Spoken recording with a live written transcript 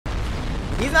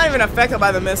He's not even affected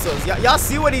by the missiles. Y'all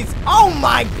see what he's... Oh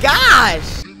my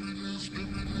gosh!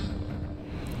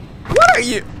 What are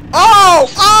you...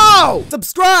 Oh!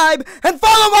 Subscribe and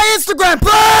follow my Instagram,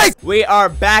 please! We are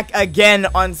back again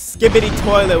on Skibidi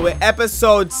Toilet with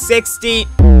episode 60.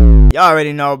 Y'all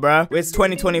already know, bro. It's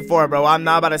 2024, bro. I'm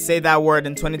not about to say that word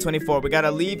in 2024. We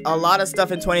gotta leave a lot of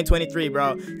stuff in 2023,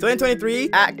 bro. 2023,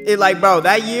 bro,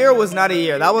 that year was not a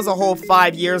year. That was a whole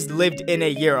 5 years lived in a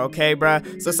year, okay, bro?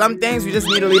 So some things we just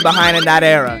need to leave behind in that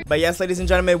era. But yes, ladies and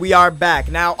gentlemen, we are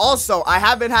back. Now, also, I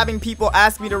have been having people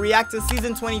ask me to react to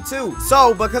season 22.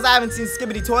 So, because I haven't seen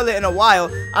Skibidi Toilet in a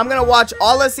while, I'm gonna watch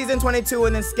all of season 22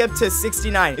 and then skip to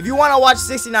 69. If you wanna watch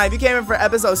 69, if you came in for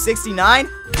episode 69,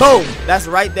 boom, that's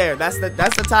right there. That's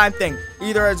the time thing.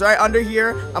 Either it's right under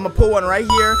here, I'm gonna put one right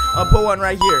here, I'll put one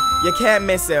right here. You can't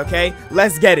miss it, okay?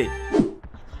 Let's get it.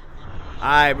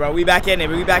 Alright, bro, we back in it.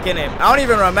 We back in it. I don't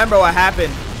even remember what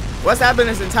happened. What's happened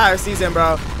this entire season,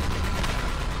 bro?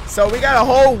 So we got a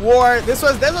whole war. This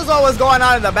was what was going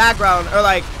on in the background, or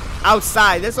like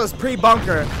outside. This was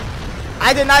pre-bunker.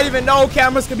 I did not even know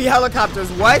cameras could be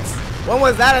helicopters. What? When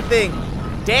was that a thing?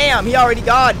 Damn, he already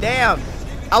gone. Damn.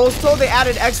 I was told they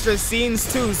added extra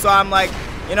scenes too, so I'm like,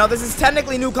 you know, this is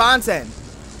technically new content.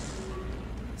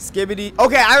 Skibidi.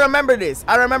 Okay, I remember this.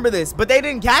 But they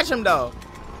didn't catch him though.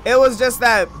 It was just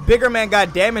that bigger man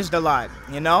got damaged a lot,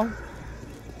 you know?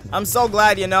 I'm so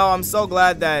glad, you know, I'm so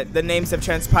glad that the names have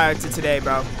transpired to today,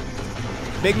 bro.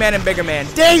 Big man and bigger man.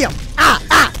 Damn!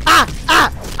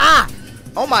 Ah!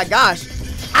 Oh my gosh.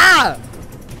 Ah!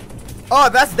 Oh,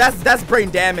 that's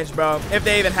brain damage, bro. If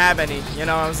they even have any, you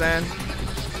know what I'm saying?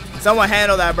 Someone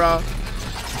handle that, bro.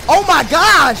 Oh my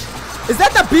gosh! Is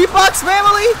that the beatbox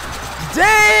family?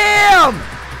 Damn!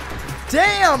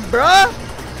 Damn, bro.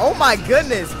 Oh my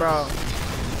goodness, bro.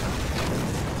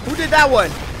 Who did that one?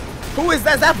 Who is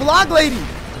that? Is that vlog lady?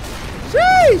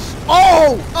 Sheesh!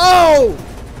 Oh!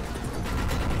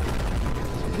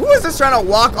 Who is this trying to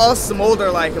walk all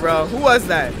smolder like, bro? Who was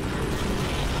that?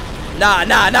 Nah.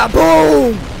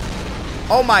 Boom!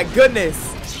 Oh my goodness.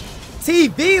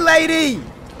 TV lady!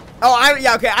 Oh,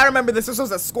 yeah, okay, I remember this. This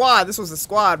was a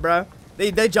squad, bro.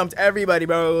 They jumped everybody,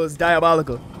 bro. It was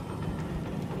diabolical.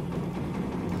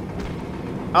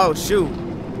 Oh, shoot.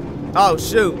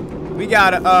 We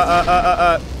got,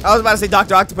 I was about to say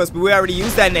Dr. Octopus, but we already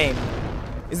used that name.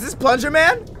 Is this Plunger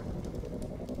Man?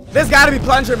 This gotta be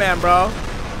Plunger Man, bro.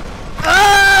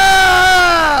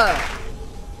 Ah!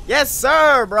 Yes,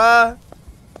 sir, bro.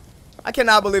 I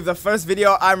cannot believe the first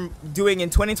video I'm doing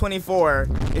in 2024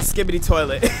 is Skibidi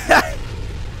Toilet.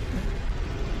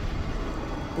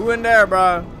 Who in there,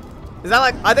 bro? Is that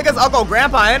like, I think it's Uncle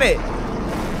Grandpa, ain't it?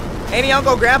 Ain't he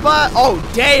Uncle Grandpa? Oh,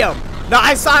 damn. No,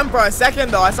 I saw him for a second,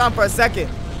 though.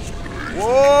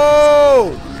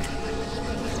 Whoa.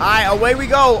 Alright, away we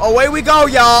go,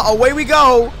 y'all. Away we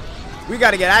go. We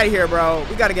gotta get out of here, bro.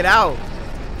 We gotta get out.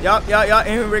 Yup. And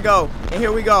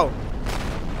here we go.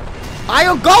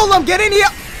 Iron Golem, get in here!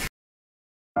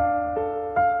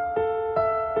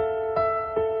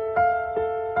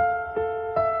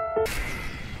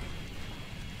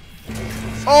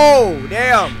 Oh,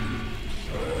 damn.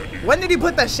 When did he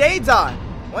put the shades on?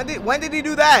 When did he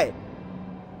do that?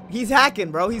 He's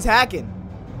hacking, bro. He's hacking.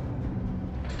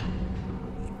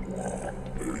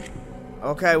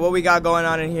 Okay, what we got going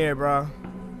on in here, bro?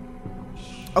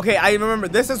 Okay, I remember.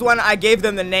 This is when I gave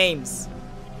them the names.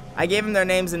 I gave him their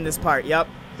names in this part, yep.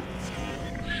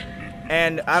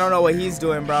 And I don't know what he's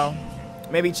doing, bro.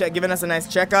 Maybe giving us a nice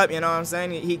checkup, you know what I'm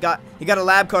saying? He got a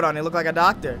lab coat on. He looked like a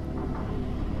doctor.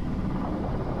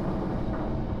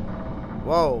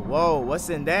 Whoa, what's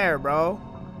in there, bro?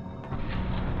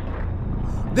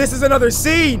 This is another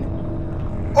scene.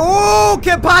 Oh,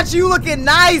 Kenpachi, you looking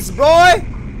nice, boy.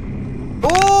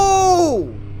 Oh.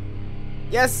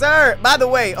 Yes, sir. By the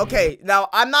way, okay, now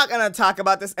I'm not gonna talk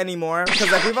about this anymore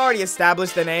because like we've already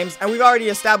established the names and we've already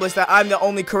established that I'm the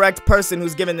only correct person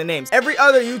who's given the names. Every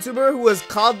other YouTuber who has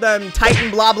called them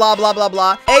Titan blah blah blah blah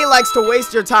blah, A, likes to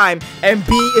waste your time, and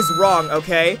B, is wrong,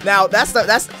 okay? Now that's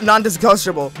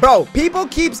non-discussable. Bro, people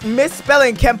keep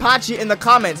misspelling Kenpachi in the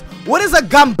comments. What is a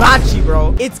Gambachi,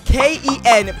 bro? It's Kenpachi,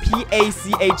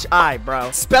 bro.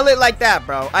 Spell it like that,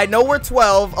 bro. I know we're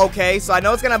 12, okay? So I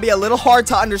know it's gonna be a little hard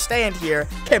to understand here.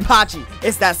 Kenpachi.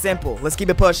 It's that simple. Let's keep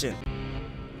it pushing.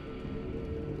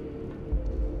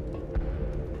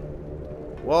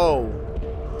 Whoa.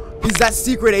 Is that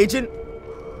secret agent?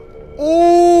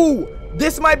 Oh,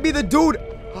 this might be the dude.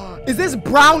 Is this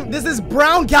brown? This is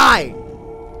brown guy.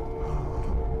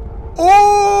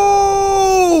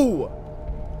 Oh.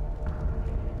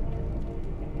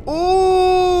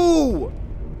 Ooh!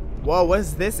 Whoa, what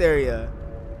is this area?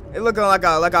 It looking like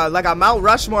a Mount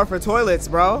Rushmore for toilets,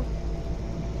 bro.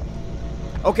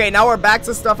 Okay, now we're back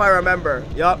to stuff I remember.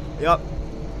 Yup.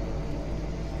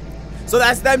 So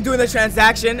that's them doing the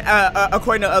transaction,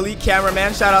 according to Elite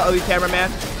Cameraman. Shout out Elite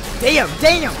Cameraman. Damn.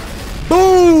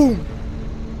 Boom.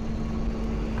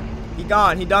 He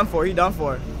gone. He done for.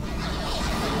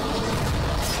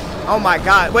 Oh my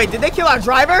God. Wait, did they kill our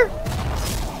driver?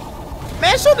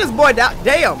 Man, shoot this boy down.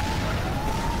 Damn.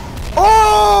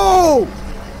 Oh!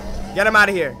 Get him out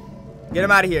of here. Get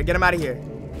him out of here.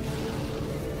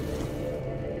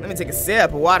 Let me take a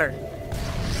sip of water.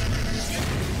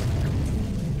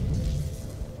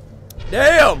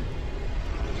 Damn.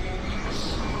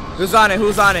 Who's on it?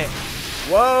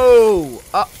 Whoa.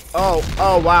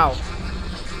 Oh, wow.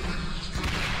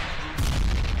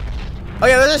 Oh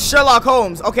yeah, this is Sherlock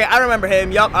Holmes. Okay, I remember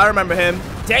him. Yup, I remember him.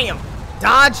 Damn.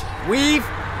 Dodge. Weave.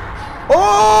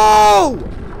 Oh!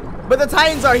 But the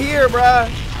Titans are here, bruh.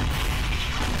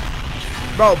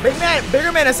 Bro,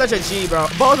 Bigger Man is such a G, bro.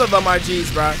 Both of them are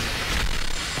G's, bro.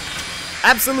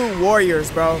 Absolute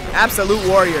warriors, bro. Absolute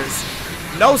warriors.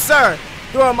 No, sir.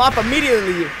 Throw him off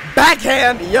immediately.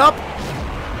 Backhand. Yup.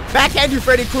 Backhand you,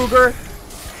 Freddy Krueger.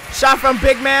 Shot from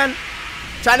Big Man.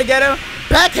 Trying to get him.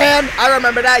 Backhand. I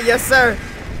remember that. Yes, sir.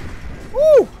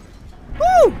 Woo.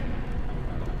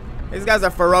 These guys are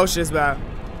ferocious, man.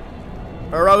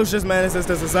 Ferocious menaces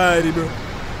to society, bro.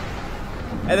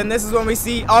 And then this is when we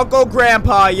see Uncle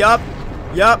Grandpa. Yup.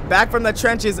 Back from the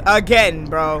trenches again,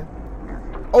 bro.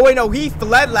 Oh, wait, no. He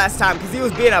fled last time because he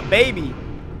was being a baby.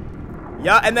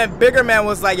 Yeah, and then Bigger Man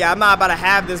was like, yeah, I'm not about to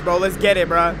have this, bro. Let's get it,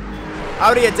 bro.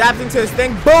 Already adapting to his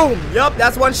thing. Boom. Yup,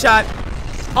 that's one shot.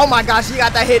 Oh, my gosh. He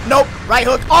got that hit. Nope. Right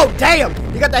hook. Oh, damn.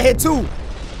 He got that hit, too.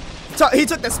 He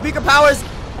took the speaker powers.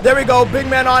 There we go. Big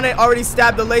Man on it. Already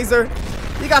stabbed the laser.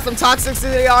 He got some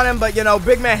toxicity on him, but, you know,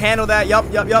 Big Man handled that. Yup.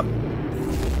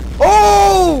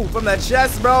 Oh! From the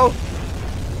chest, bro.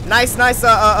 Nice,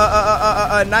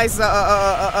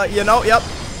 you know, yup.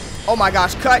 Oh, my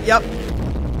gosh. Cut, yup.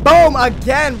 Boom,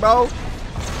 again, bro.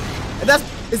 And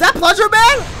is that Plunger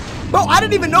Man? Bro, I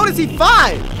didn't even notice he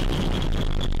fired.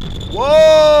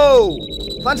 Whoa.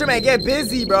 Plunger Man, get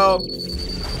busy, bro.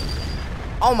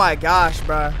 Oh my gosh,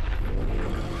 bro.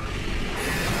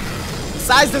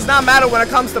 Size does not matter when it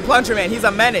comes to Plunger Man. He's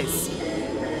a menace.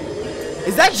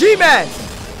 Is that G-Man?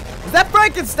 Is that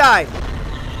Frankenstein?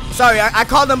 Sorry, I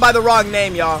called him by the wrong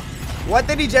name, y'all. What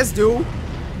did he just do?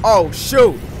 Oh,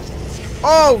 shoot.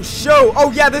 Oh, shoot.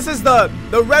 Oh, yeah, this is the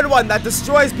red one that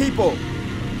destroys people.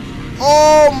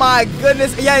 Oh, my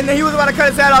goodness. Yeah, and then he was about to cut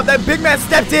his head off. Then Big Man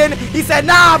stepped in. He said,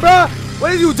 nah, bro.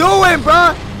 What are you doing,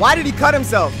 bro? Why did he cut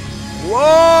himself?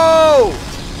 Whoa.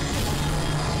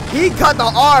 He cut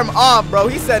the arm off, bro.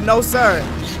 He said, no, sir.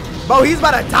 Bro, he's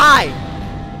about to die.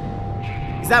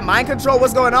 Is that mind control?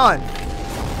 What's going on?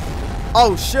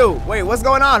 Oh, shoot. Wait, what's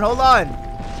going on? Hold on.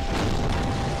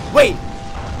 Wait.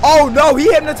 Oh, no.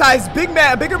 He hypnotized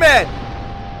Bigger Man.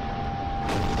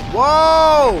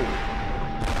 Whoa.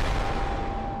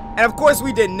 And of course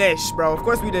we did niche, bro. Of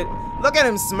course we did. Look at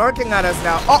him smirking at us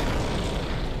now. Oh.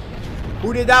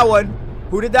 Who did that one?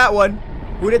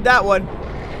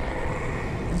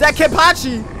 Is that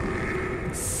Kenpachi?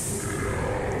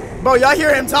 Bro, y'all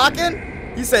hear him talking?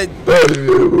 He said,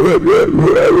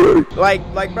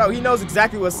 like, bro, he knows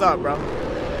exactly what's up, bro.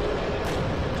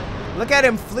 Look at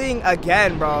him fleeing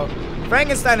again, bro.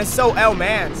 Frankenstein is so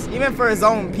L-mans, even for his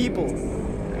own people.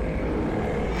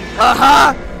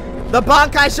 The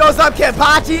Bankai shows up,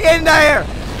 Kenpachi in there.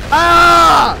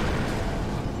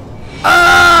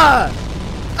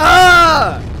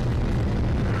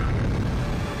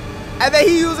 And then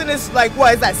he using this, like,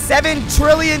 what is that, 7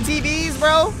 trillion TVs,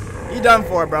 bro? He done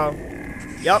for, bro.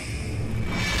 Yup.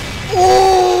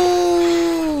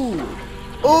 Ooh!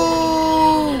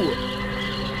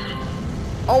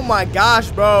 Oh my gosh,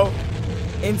 bro.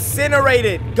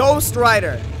 Incinerated. Ghost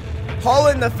Rider. Hole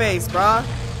in the face, bro.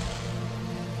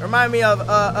 Remind me of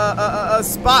a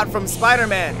Spot from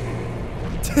Spider-Man.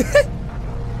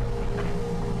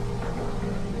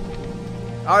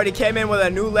 Already came in with a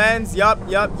new lens. Yup.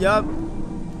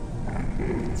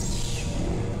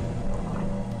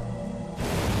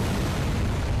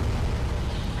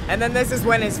 And then this is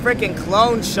when his freaking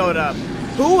clone showed up.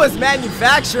 Who was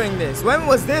manufacturing this? When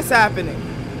was this happening?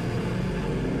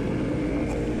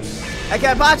 And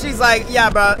Kenpachi's like, yeah,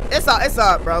 bro, it's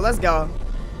up, bro. Let's go.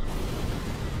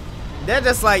 They're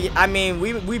just like, I mean,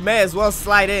 we may as well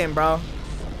slide in, bro.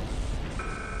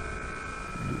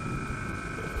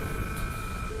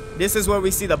 This is where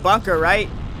we see the bunker, right?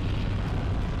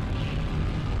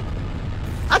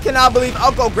 I cannot believe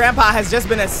Uncle Grandpa has just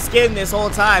been a skin this whole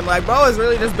time. Like, bro has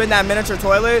really just been that miniature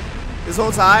toilet this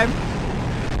whole time.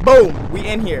 Boom, we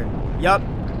in here. Yup.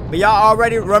 But y'all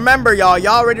already remember, y'all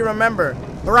already remember.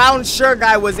 Brown shirt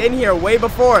guy was in here way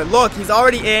before. Look, he's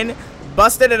already in.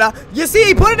 Busted it up. You see,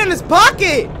 he put it in his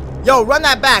pocket. Yo, run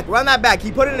that back. Run that back.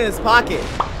 He put it in his pocket.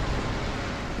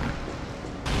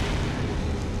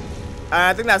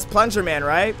 I think that's Plunger Man,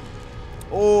 right?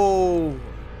 Oh.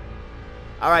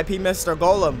 R.I.P. Mr.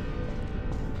 Golem.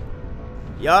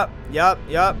 Yup.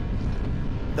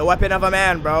 The weapon of a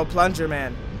man, bro. Plunger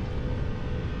Man.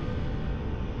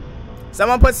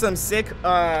 Someone put some sick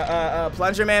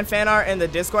Plunger Man fan art in the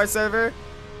Discord server.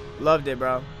 Loved it,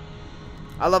 bro.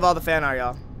 I love all the fan art,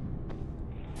 y'all.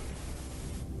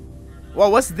 Whoa,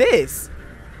 what's this?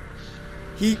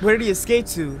 Where did he escape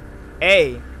to?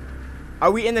 A.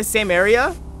 Are we in the same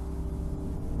area?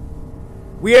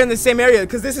 We are in the same area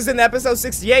because this is in episode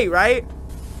 68, right?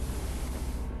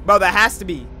 Bro, that has to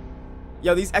be.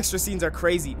 Yo, these extra scenes are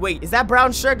crazy. Wait, is that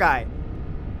brown shirt guy?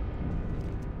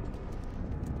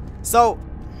 So,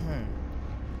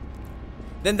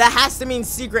 then that has to mean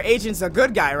secret agent's a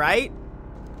good guy, right?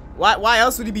 Why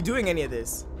else would he be doing any of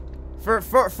this? For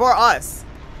us.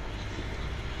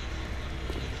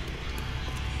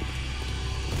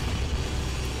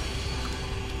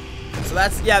 So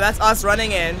that's us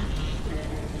running in.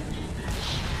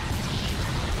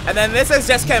 And then this is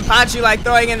just Kenpachi like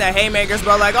throwing in the haymakers,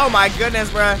 bro. Like, oh my goodness,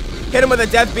 bro. Hit him with a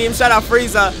death beam, shut out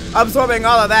Frieza, absorbing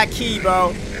all of that ki,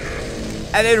 bro.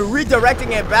 And then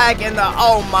redirecting it back in the,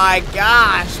 oh my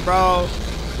gosh, bro.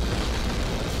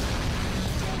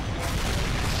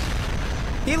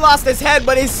 He lost his head,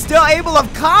 but he's still able to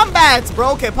combat,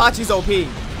 bro. Kenpachi's OP.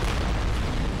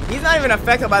 He's not even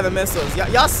affected by the missiles.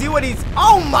 Y'all see what he's,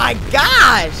 oh my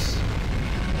gosh.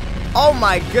 Oh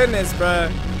my goodness, bro.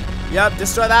 Yep,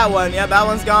 destroy that one. Yep, that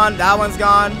one's gone. That one's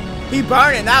gone. He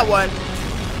burning that one.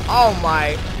 Oh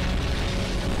my.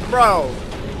 Bro.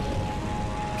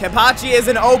 Kenpachi is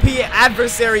an OP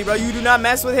adversary, bro. You do not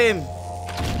mess with him.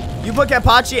 You put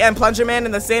Kenpachi and Plunger Man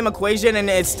in the same equation and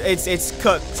it's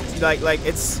cooked. Like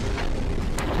it's,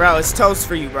 bro, it's toast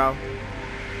for you, bro.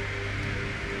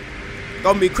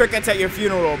 Gonna be crickets at your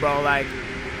funeral, bro. Like,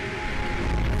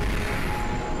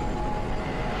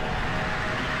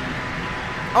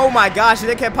 oh my gosh,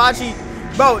 the Kenpachi,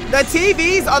 bro. The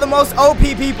TVs are the most OP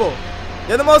people.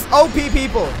 They're the most OP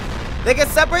people. They can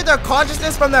separate their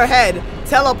consciousness from their head,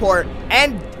 teleport,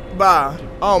 and, bruh.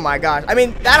 Oh my gosh. I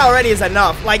mean, that already is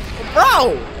enough. Like,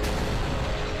 bro.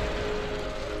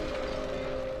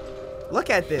 Look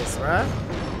at this, bruh.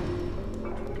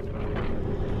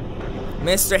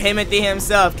 Mr. Himothy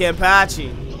himself,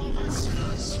 Kenpachi.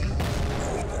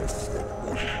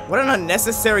 What an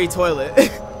unnecessary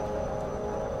toilet.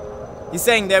 He's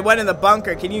saying they went in the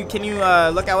bunker. Can you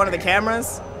look at one of the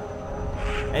cameras?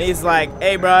 And he's like,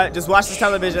 hey, bro, just watch this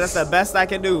television. That's the best I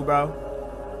can do, bro.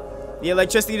 The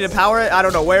electricity to power it, I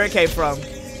don't know where it came from.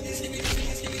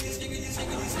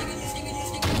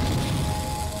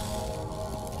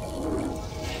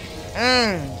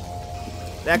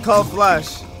 That cold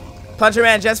flush. Plunger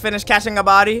Man just finished catching a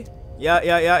body.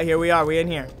 Yeah. Here we are. We in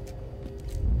here.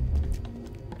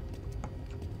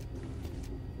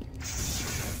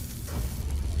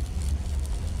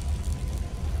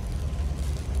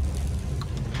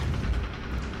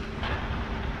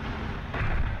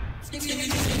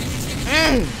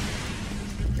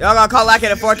 Y'all gonna call like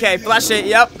it at 4K. Flash it.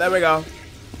 Yep. There we go.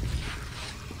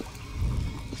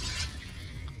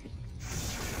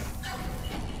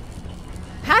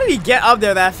 How did he get up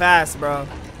there that fast, bro?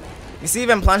 You see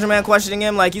even Plunger Man questioning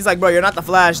him? Like, he's like, bro, you're not the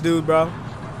Flash, dude, bro.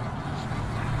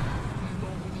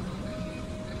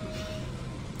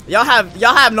 Y'all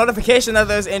have notification that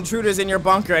there's intruders in your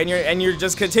bunker and you're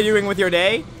just continuing with your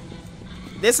day?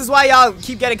 This is why y'all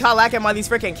keep getting caught lacking by these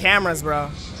freaking cameras, bro.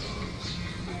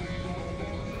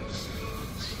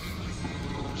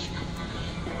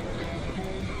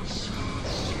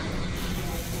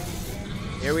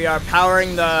 Here we are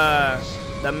powering the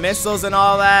missiles and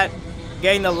all that.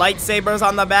 Getting the lightsabers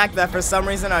on the back that for some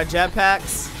reason are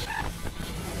jetpacks.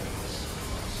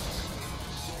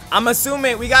 I'm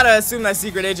assuming, we gotta assume that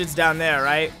secret agent's down there,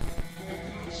 right?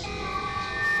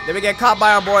 Then we get caught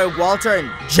by our boy Walter and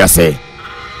Jesse.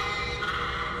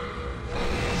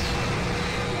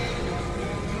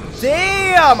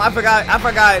 Damn! I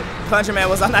forgot Plunger Man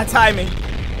was on that timing.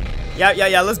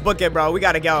 Yeah, let's book it, bro. We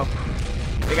gotta go.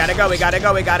 We gotta go.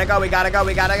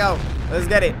 Let's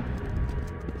get it.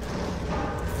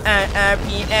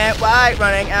 White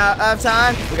running out of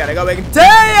time. We gotta go.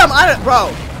 Damn!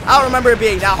 Bro, I don't remember it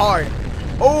being that hard.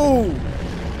 Oh.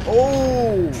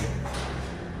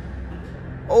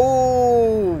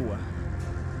 Oh.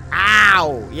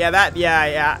 Ow. Yeah,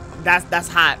 yeah. That's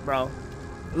hot, bro.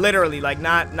 Literally, like,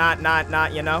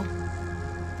 not, you know?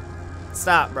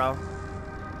 Stop, bro.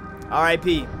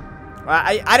 R.I.P.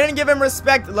 I didn't give him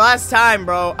respect last time,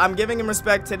 bro. I'm giving him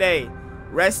respect today.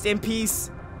 Rest in peace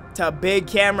to Big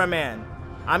Cameraman.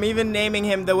 I'm even naming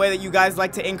him the way that you guys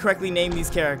like to incorrectly name these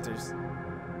characters.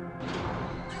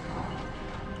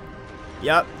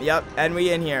 Yup, and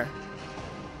we in here.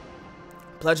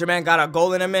 Pleasure Man got a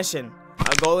goal in a mission.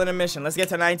 Let's get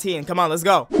to 19. Come on, let's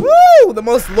go. Woo! The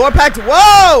most lore-packed.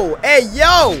 Whoa! Hey,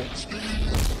 yo!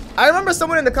 I remember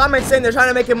someone in the comments saying they're trying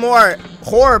to make it more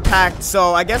horror-packed,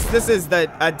 so I guess this is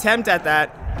the attempt at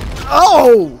that.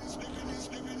 Oh!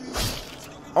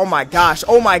 Oh my gosh.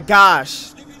 Oh my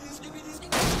gosh.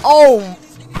 Oh!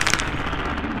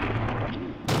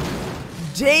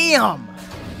 Damn!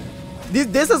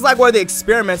 This is like where the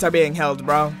experiments are being held,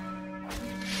 bro.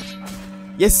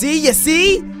 You see?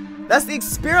 That's the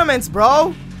experiments,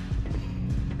 bro.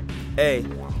 Hey.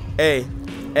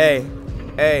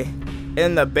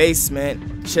 In the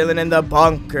basement, chilling in the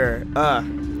bunker.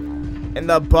 In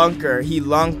the bunker, he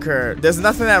lunker. There's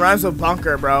nothing that rhymes with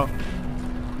bunker, bro.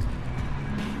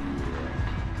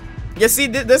 You see,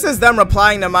 this is them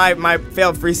replying to my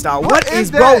failed freestyle. What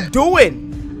is bro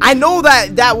doing? I know that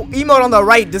emote on the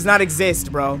right does not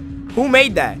exist, bro. Who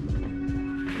made that?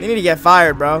 They need to get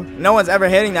fired, bro. No one's ever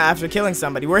hitting that after killing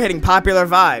somebody. We're hitting popular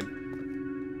vibe.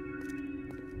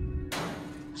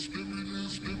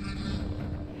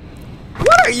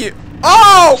 What are you?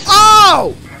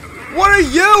 Oh! What are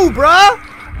you, bruh?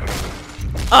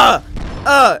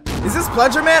 Is this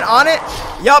Pleasure Man on it?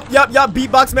 Yup.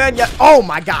 Beatbox Man. Yeah. Oh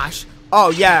my gosh.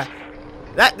 Oh yeah.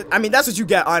 I mean, that's what you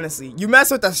get, honestly. You mess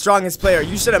with the strongest player.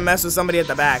 You should have messed with somebody at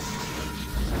the back.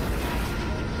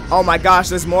 Oh my gosh,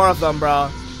 there's more of them, bro.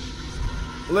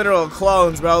 Literal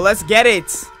clones, bro. Let's get it.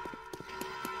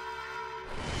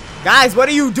 Guys, what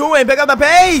are you doing? Pick up the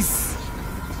pace.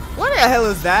 What the hell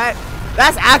is that?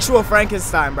 That's actual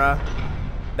Frankenstein, bro.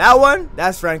 That one,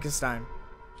 that's Frankenstein.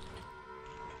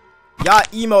 Y'all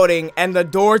emoting, and the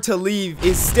door to leave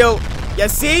is still... You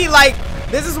see? Like,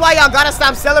 this is why y'all gotta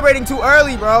stop celebrating too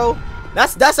early, bro.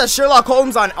 That's a Sherlock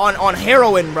Holmes on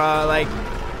heroin, bro. Like,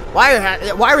 why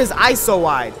are his eyes so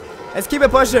wide? Let's keep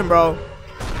it pushing, bro.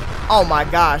 Oh my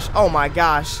gosh.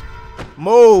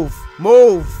 Move.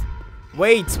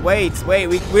 Wait.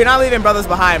 We're not leaving brothers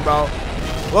behind, bro.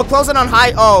 We'll close it on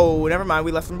high. Oh, never mind.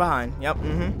 We left them behind. Yep.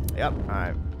 Yep. All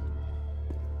right.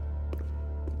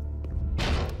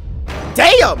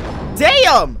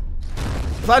 Damn.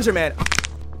 Plunger Man.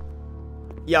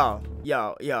 Yo.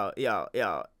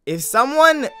 If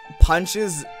someone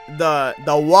punches the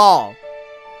wall,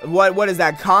 what is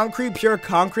that? Concrete, pure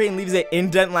concrete, and leaves an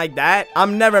indent like that,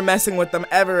 I'm never messing with them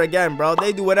ever again, bro.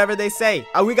 They do whatever they say.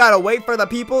 We gotta wait for the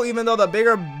people, even though the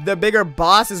bigger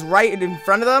boss is right in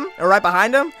front of them or right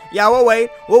behind them. Yeah, we'll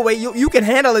wait. You can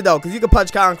handle it though, because you can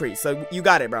punch concrete, so you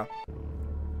got it, bro.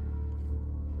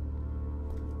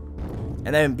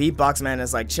 And then Beatbox Man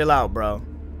is like, chill out, bro.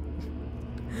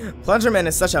 Plunger Man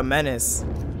is such a menace.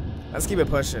 Let's keep it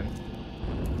pushing.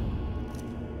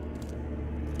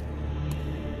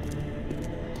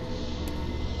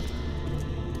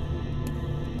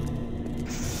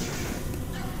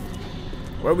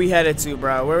 Where we headed to,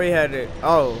 bro? Where we headed?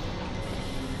 Oh.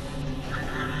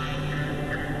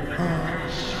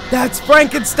 That's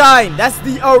Frankenstein! That's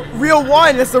the real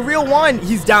one! That's the real one!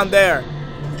 He's down there.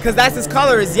 Because that's his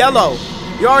color, is yellow.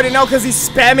 You already know because he's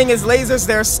spamming his lasers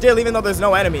there still, even though there's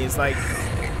no enemies. Like...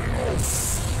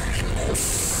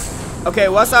 Okay,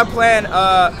 what's our plan?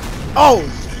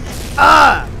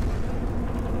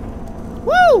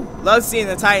 Woo! Love seeing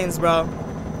the Titans, bro.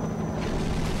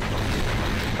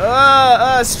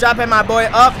 Strapping my boy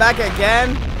up back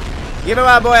again. Giving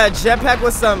my boy a jetpack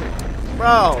with some...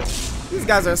 Bro, these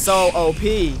guys are so OP.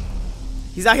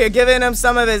 He's out here giving him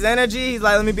some of his energy. He's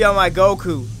like, let me be on my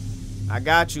Goku. I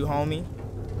got you, homie.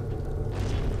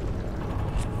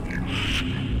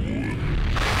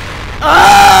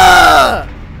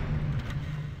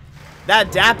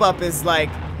 That dap up is like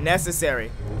necessary.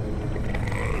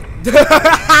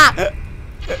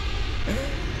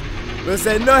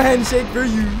 Listen, no handshake for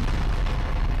you.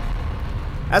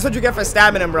 That's what you get for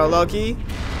stabbing him, bro, low-key.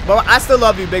 But I still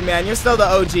love you, big man. You're still the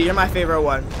OG. You're my favorite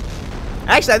one.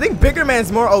 Actually, I think Bigger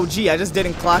Man's more OG. I just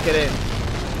didn't clock it in.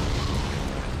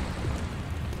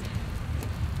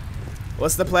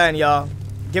 What's the plan, y'all?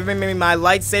 Giving me my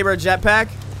lightsaber jetpack.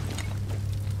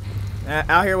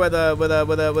 Out here with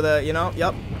a, you know,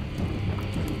 yep.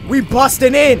 We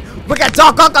busting in. Look at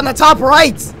Doc Ock on the top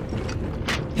right.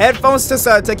 Headphones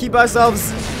to keep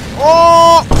ourselves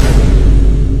Oh!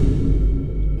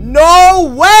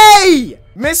 No way!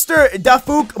 Mr.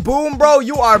 Dafook Boom, bro,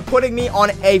 you are putting me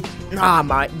on a...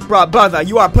 brother,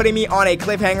 you are putting me on a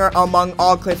cliffhanger among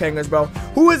all cliffhangers, bro.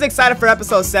 Who is excited for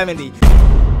episode 70?